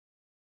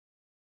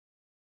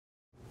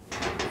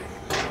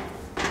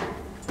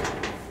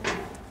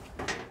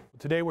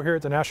Today we're here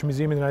at the National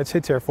Museum of the United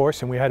States Air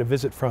Force, and we had a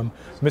visit from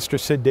Mr.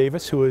 Sid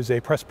Davis, who is a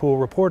press pool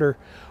reporter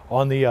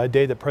on the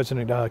day that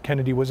President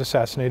Kennedy was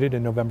assassinated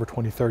in November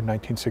 23,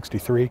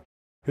 1963. He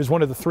was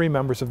one of the 3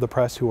 members of the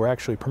press who were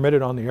actually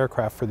permitted on the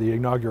aircraft for the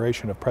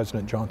inauguration of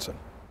President Johnson.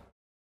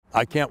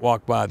 I can't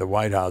walk by the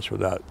White House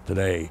without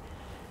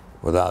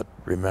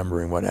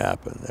remembering what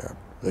happened there,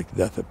 the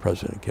death of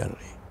President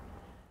Kennedy.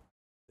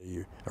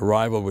 The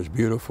arrival was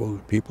beautiful.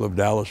 The people of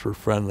Dallas were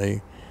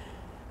friendly.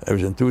 It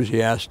was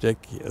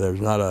enthusiastic. There was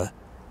not a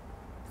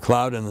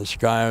cloud in the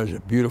sky. It was a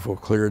beautiful,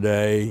 clear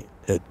day.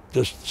 It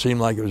just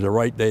seemed like it was the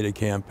right day to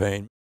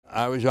campaign.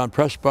 I was on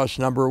press bus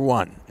number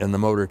 1 in the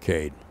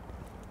motorcade.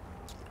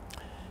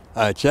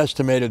 It's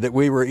estimated that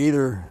we were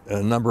either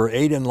number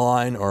 8 in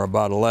line or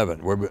about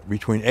 11. We're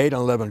between 8 and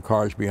 11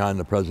 cars behind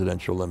the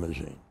presidential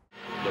limousine.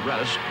 The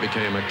rest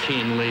became a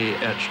keenly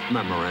etched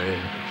memory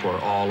for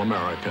all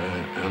America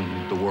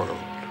and the world.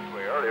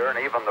 Earlier, and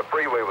even the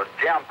freeway was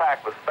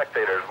jam-packed with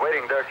spectators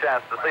waiting their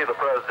chance to see the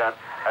president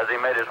as he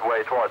made his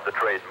way towards the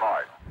Trade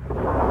Mart.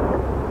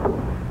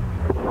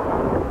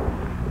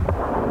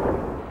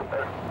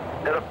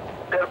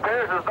 It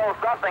appears as though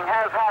something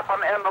has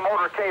happened in the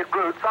motorcade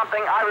route.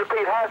 Something, I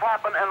repeat, has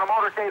happened in the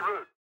motorcade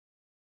route.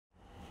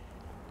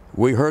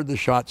 We heard the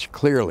shots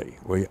clearly.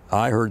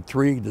 I heard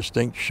 3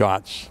 distinct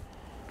shots.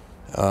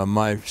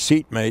 My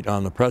seatmate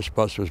on the press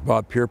bus was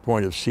Bob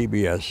Pierpoint of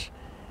CBS,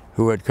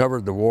 who had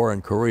covered the war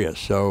in Korea,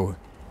 so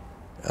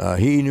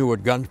he knew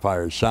what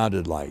gunfire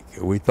sounded like.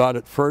 We thought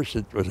at first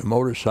it was a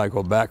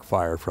motorcycle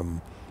backfire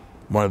from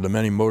one of the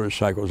many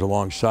motorcycles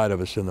alongside of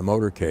us in the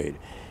motorcade.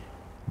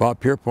 Bob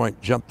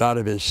Pierpoint jumped out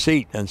of his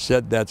seat and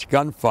said, "That's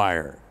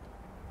gunfire."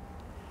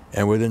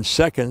 And within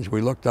seconds, we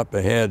looked up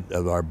ahead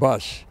of our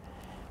bus,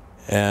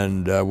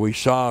 and we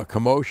saw a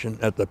commotion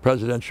at the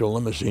presidential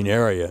limousine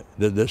area.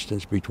 The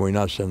distance between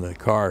us and the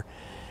car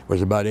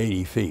was about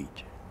 80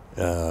 feet.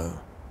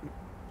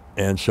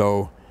 And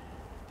so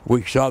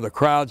we saw the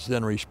crowds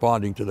then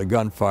responding to the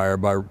gunfire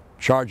by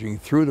charging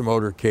through the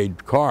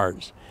motorcade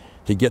cars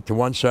to get to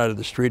one side of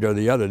the street or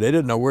the other. They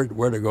didn't know where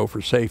to go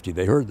for safety.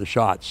 They heard the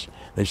shots.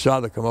 They saw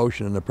the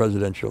commotion in the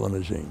presidential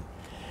limousine.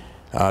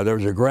 There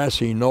was a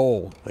grassy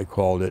knoll, they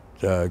called it,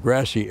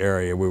 grassy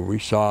area where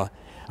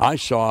I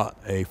saw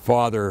a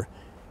father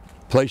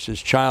place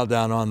his child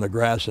down on the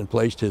grass and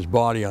placed his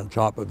body on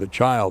top of the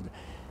child,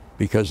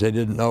 because they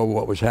didn't know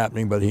what was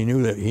happening, but he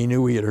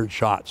knew he had heard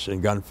shots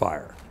and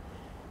gunfire.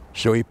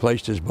 So he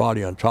placed his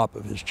body on top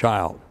of his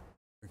child.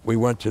 We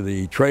went to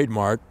the Trade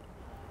Mart.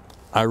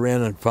 I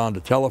ran and found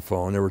a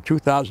telephone. There were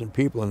 2,000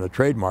 people in the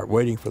Trade Mart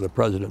waiting for the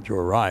president to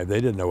arrive.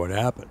 They didn't know what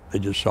happened. They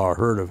just saw a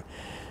herd of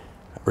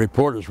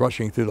reporters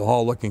rushing through the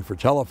hall looking for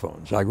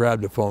telephones. I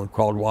grabbed a phone,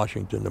 called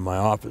Washington to my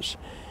office.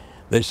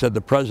 They said,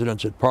 "The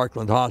president's at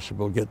Parkland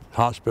Hospital. Get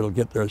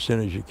there as soon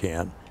as you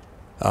can."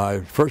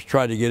 I first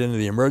tried to get into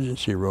the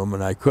emergency room,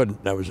 and I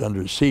couldn't. That was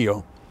under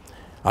seal.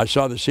 I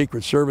saw the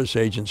Secret Service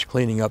agents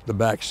cleaning up the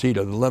back seat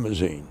of the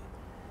limousine.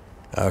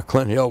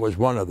 Clint Hill was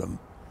one of them,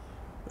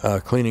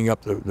 cleaning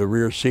up the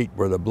rear seat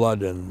where the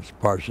blood and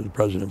parts of the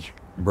president's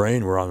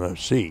brain were on the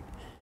seat.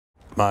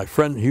 My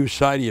friend Hugh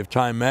Sidey of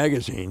Time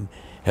magazine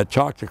had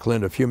talked to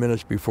Clint a few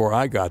minutes before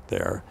I got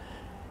there,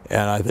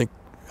 and I think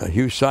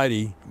Hugh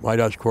Sidey, White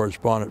House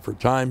correspondent for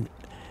Time,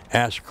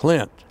 asked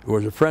Clint, who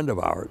was a friend of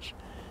ours,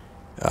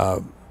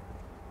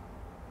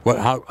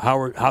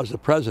 how's the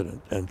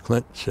president? And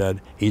Clint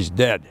said, "He's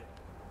dead."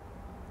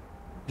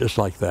 Just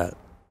like that.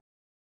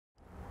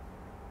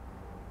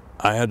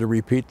 I had to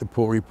repeat the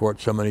pool report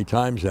so many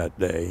times that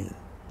day,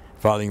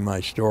 filing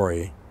my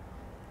story.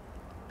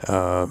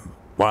 While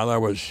I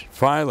was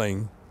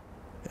filing,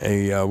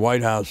 a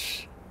White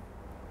House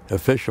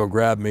official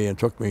grabbed me and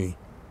took me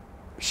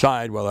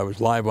aside while I was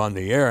live on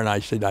the air, and I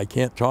said, "I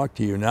can't talk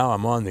to you now,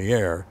 I'm on the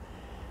air."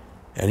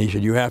 And he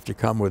said, "You have to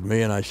come with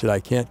me." And I said,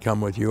 "I can't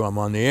come with you, I'm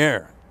on the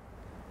air."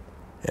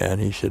 And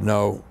he said,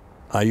 "No."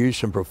 I used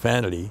some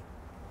profanity,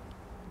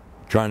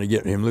 trying to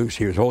get him loose.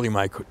 He was holding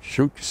my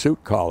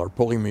suit collar,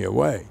 pulling me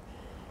away.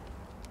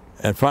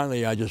 And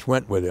finally, I just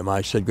went with him.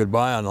 I said,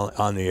 "Goodbye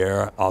on the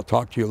air, I'll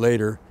talk to you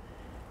later."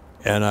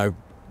 And I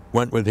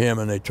went with him,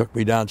 and they took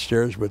me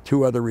downstairs with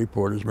 2 other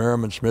reporters,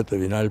 Merriman Smith of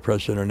the United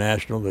Press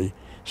International, the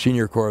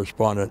senior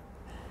correspondent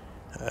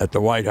at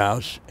the White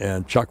House,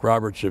 and Chuck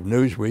Roberts of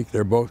Newsweek.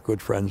 They're both good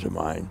friends of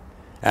mine.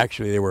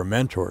 Actually, they were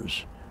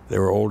mentors. They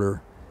were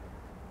older.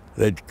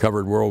 They'd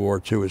covered World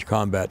War II as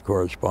combat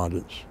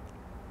correspondents.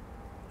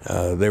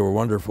 They were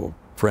wonderful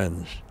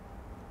friends.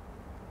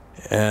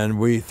 And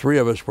we 3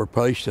 of us were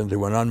placed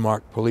into an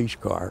unmarked police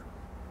car,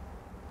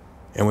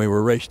 and we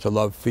were raced to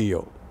Love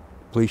Field.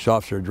 The police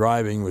officer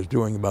driving was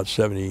doing about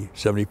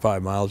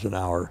 75 miles an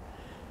hour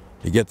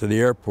to get to the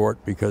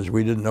airport, because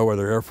we didn't know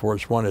whether Air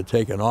Force One had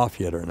taken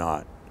off yet or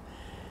not.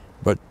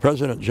 But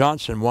President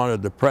Johnson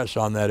wanted the press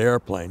on that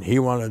airplane. He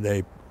wanted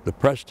the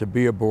press to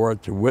be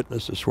aboard to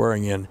witness the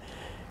swearing in,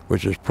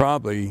 which is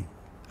probably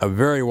a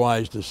very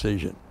wise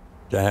decision,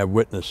 to have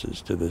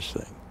witnesses to this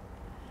thing,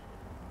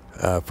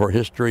 for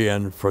history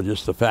and for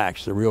just the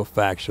facts, the real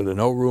facts, so there are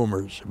no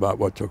rumors about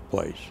what took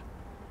place.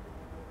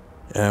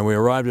 And we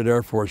arrived at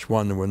Air Force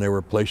One when they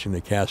were placing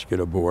the casket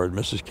aboard.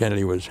 Mrs.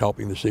 Kennedy was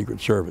helping the Secret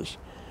Service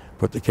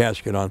put the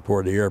casket on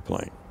board the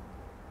airplane.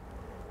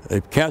 The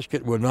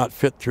casket would not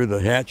fit through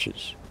the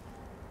hatches.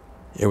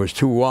 It was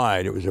too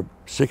wide. It was a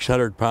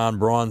 600-pound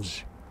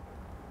bronze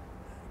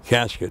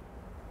casket.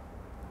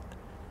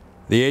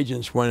 The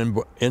agents went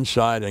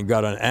inside and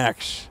got an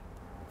axe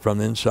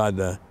from inside.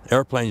 The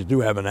airplanes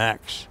do have an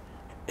axe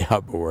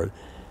aboard.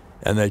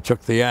 And they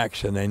took the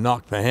axe and they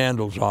knocked the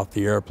handles off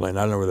the airplane.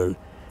 I don't know whether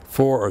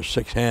 4 or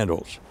 6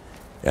 handles.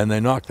 And they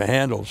knocked the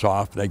handles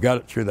off. They got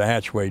it through the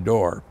hatchway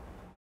door.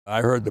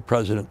 I heard the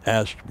president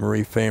ask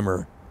Marie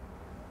Famer,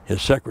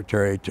 his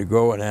secretary, to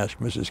go and ask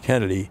Mrs.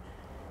 Kennedy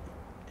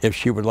if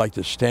she would like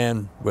to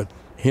stand with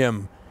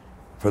him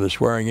for the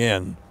swearing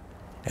in.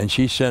 And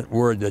she sent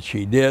word that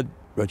she did,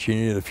 but she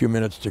needed a few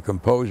minutes to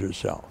compose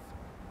herself.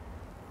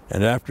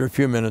 And after a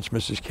few minutes,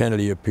 Mrs.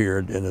 Kennedy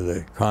appeared into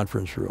the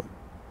conference room.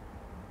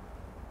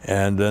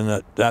 And then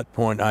at that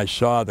point, I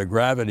saw the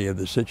gravity of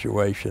the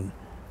situation.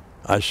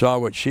 I saw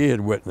what she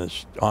had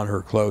witnessed on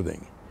her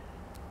clothing.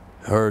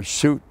 Her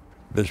suit,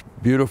 this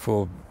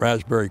beautiful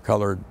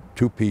raspberry-colored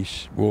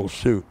two-piece wool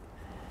suit,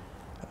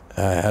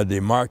 had the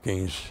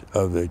markings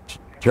of the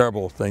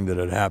terrible thing that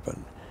had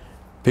happened.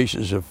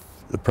 Pieces of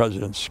the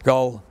president's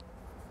skull,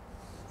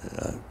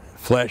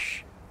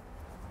 flesh,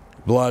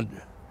 blood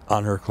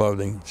on her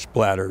clothing,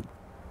 splattered.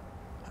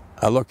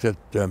 I looked at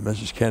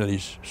Mrs.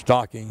 Kennedy's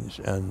stockings,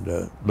 and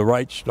the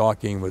right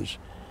stocking was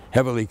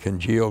heavily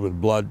congealed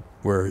with blood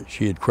where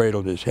she had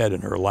cradled his head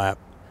in her lap.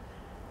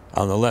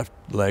 On the left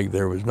leg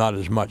there was not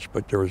as much,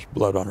 but there was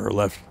blood on her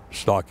left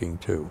stocking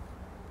too.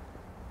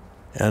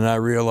 And I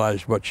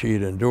realized what she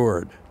had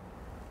endured.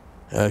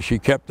 She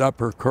kept up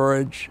her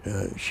courage.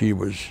 She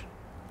was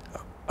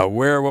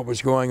aware of what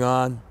was going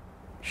on.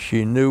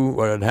 She knew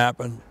what had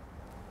happened.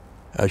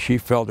 She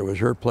felt it was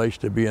her place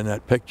to be in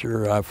that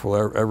picture. I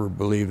forever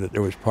believe that it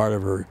was part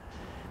of her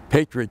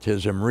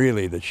patriotism,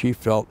 really, that she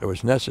felt it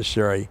was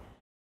necessary.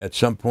 At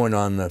some point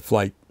on the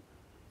flight,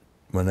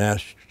 when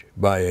asked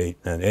by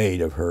an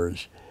aide of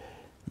hers,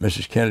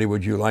 Mrs. Kennedy,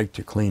 would you like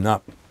to clean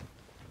up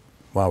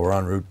while we're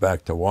en route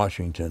back to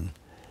Washington?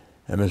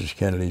 And Mrs.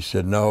 Kennedy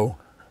said, no,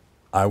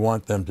 I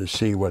want them to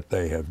see what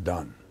they have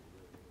done.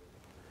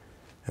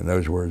 And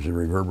those words have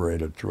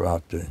reverberated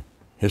throughout the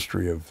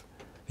history of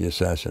the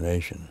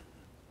assassination.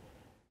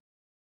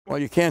 Well,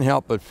 you can't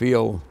help but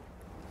feel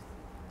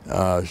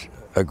a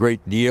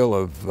great deal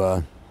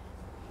of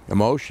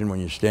emotion when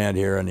you stand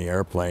here in the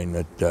airplane.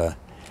 That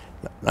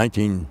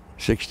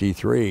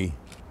 1963,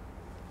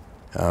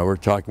 we're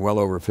talking well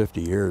over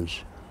 50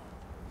 years,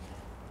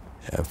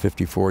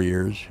 54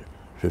 years,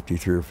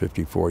 53 or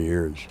 54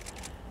 years.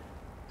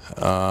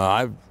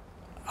 I've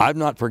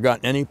not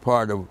forgotten any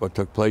part of what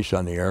took place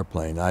on the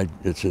airplane.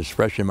 It's as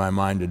fresh in my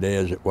mind today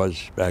as it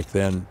was back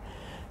then,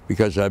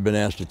 because I've been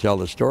asked to tell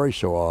the story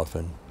so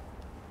often.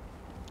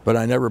 But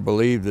I never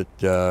believed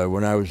that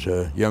when I was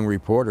a young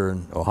reporter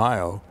in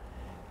Ohio,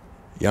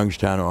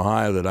 Youngstown,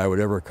 Ohio, that I would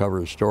ever cover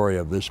a story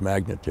of this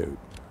magnitude.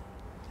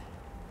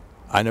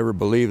 I never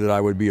believed that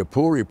I would be a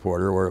pool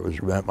reporter, where it was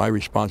my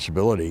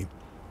responsibility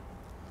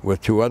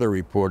with 2 other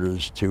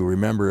reporters to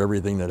remember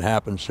everything that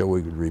happened so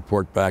we could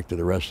report back to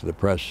the rest of the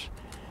press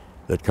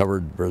that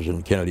covered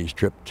President Kennedy's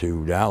trip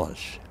to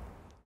Dallas.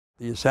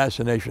 The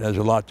assassination has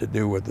a lot to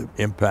do with the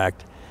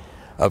impact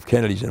of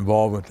Kennedy's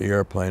involvement with the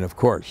airplane. Of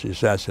course, the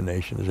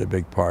assassination is a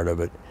big part of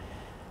it,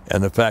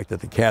 and the fact that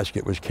the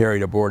casket was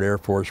carried aboard Air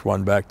Force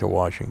One back to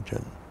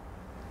Washington.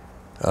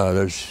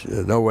 There's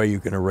no way you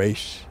can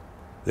erase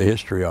the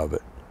history of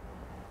it.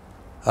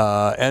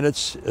 And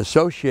it's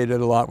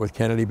associated a lot with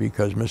Kennedy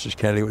because Mrs.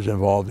 Kennedy was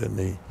involved in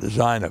the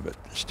design of it.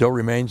 It still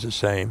remains the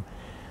same.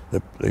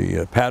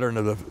 The pattern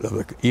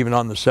of even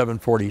on the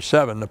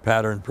 747, the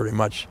pattern pretty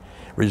much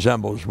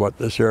resembles what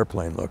this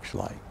airplane looks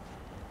like.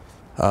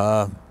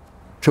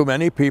 To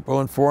many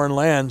people in foreign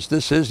lands,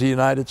 this is the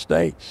United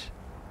States.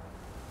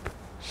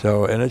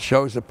 So, and it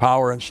shows the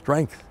power and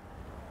strength.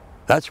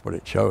 That's what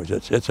it shows.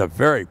 It's a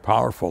very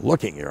powerful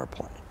looking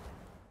airplane.